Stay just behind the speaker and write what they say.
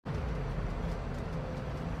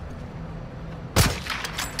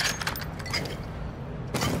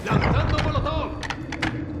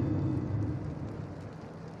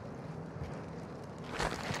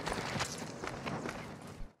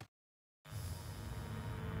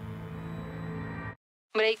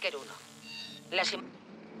Breaker 1.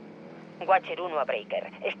 Watcher 1 a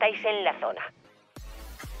Breaker. Estáis en la zona.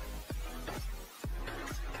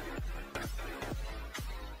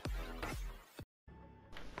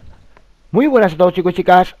 Muy buenas a todos, chicos y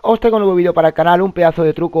chicas, os traigo un nuevo vídeo para el canal, un pedazo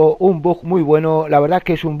de truco, un bug muy bueno. La verdad es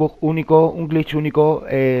que es un bug único, un glitch único.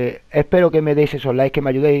 Espero que me deis esos likes, que me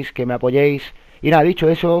ayudéis, que me apoyéis. Y nada, dicho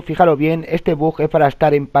eso, fijaros bien, este bug es para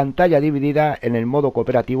estar en pantalla dividida en el modo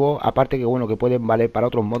cooperativo. Aparte que bueno, que pueden valer para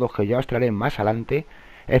otros modos que ya os traeré más adelante.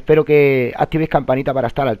 Espero que activéis campanita para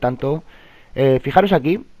estar al tanto. Fijaros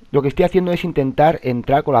aquí, lo que estoy haciendo es intentar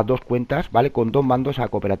entrar con las dos cuentas, ¿vale? Con dos mandos a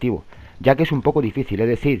cooperativo, ya que es un poco difícil, es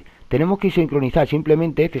decir, tenemos que sincronizar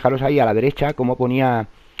simplemente, fijaros ahí a la derecha como ponía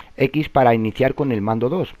X para iniciar con el mando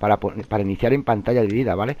 2, para iniciar en pantalla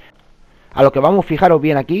dividida, ¿vale? A lo que vamos, fijaros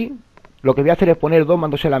bien aquí, lo que voy a hacer es poner dos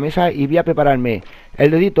mandos en la mesa y voy a prepararme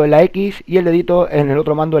el dedito en la X y el dedito en el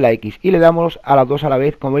otro mando en la X, y le damos a las dos a la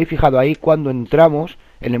vez. Como habéis fijado ahí, cuando entramos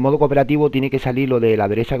en el modo cooperativo tiene que salir lo de la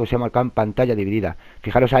derecha que os he marcado en pantalla dividida.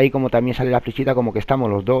 Fijaros ahí como también sale la flechita como que estamos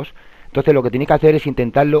los dos. Entonces lo que tenéis que hacer es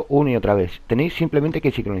intentarlo una y otra vez. Tenéis simplemente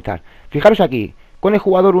que sincronizar. Fijaros aquí, con el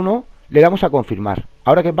jugador 1 le damos a confirmar.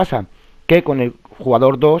 Ahora, ¿qué pasa? Que con el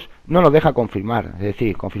jugador 2 no nos deja confirmar. Es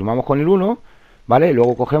decir, confirmamos con el 1, ¿vale?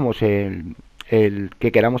 Luego cogemos el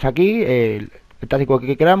que queramos aquí, el táctico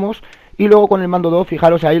que queramos. Y luego con el mando 2,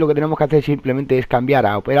 fijaros ahí, lo que tenemos que hacer simplemente es cambiar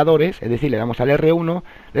a operadores. Es decir, le damos al R1,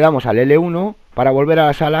 le damos al L1 para volver a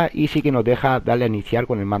la sala y sí que nos deja darle a iniciar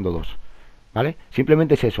con el mando 2. ¿Vale?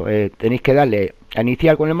 Simplemente es eso, tenéis que darle a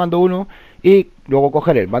iniciar con el mando 1 y luego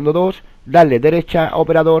coger el mando 2, darle derecha a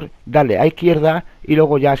operador, darle a izquierda y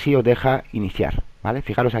luego ya sí os deja iniciar, ¿vale?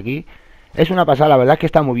 Fijaros aquí, es una pasada, la verdad es que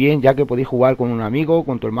está muy bien, ya que podéis jugar con un amigo,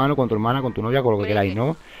 con tu hermano, con tu hermana, con tu novia, con lo que queráis,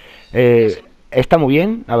 ¿no? Está muy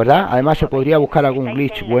bien, la verdad. Además se podría buscar algún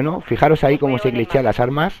glitch bueno. Fijaros ahí cómo se glitchean las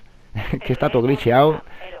armas, que está todo glitcheado,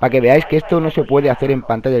 para que veáis que esto no se puede hacer en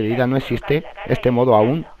pantalla dividida, no existe este modo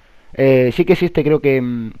aún. Sí que existe, creo que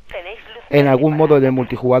en algún modo de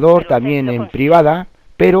multijugador, también en privada,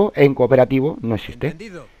 pero en cooperativo no existe.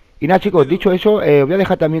 Y nada, chicos, dicho eso, os voy a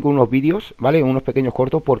dejar también con unos vídeos, ¿vale? Unos pequeños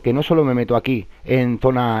cortos, porque no solo me meto aquí en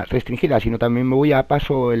zona restringida, sino también me voy a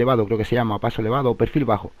paso elevado, creo que se llama, paso elevado o perfil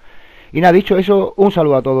bajo. Y nada, dicho eso, un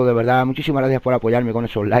saludo a todos, de verdad. Muchísimas gracias por apoyarme con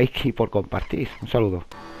esos likes y por compartir. Un saludo.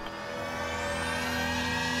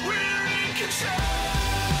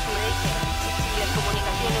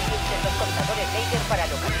 Para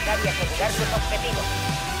localizar y asegurar sus objetivos.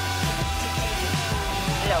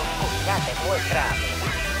 La oscuridad demuestra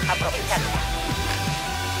aprovecharla.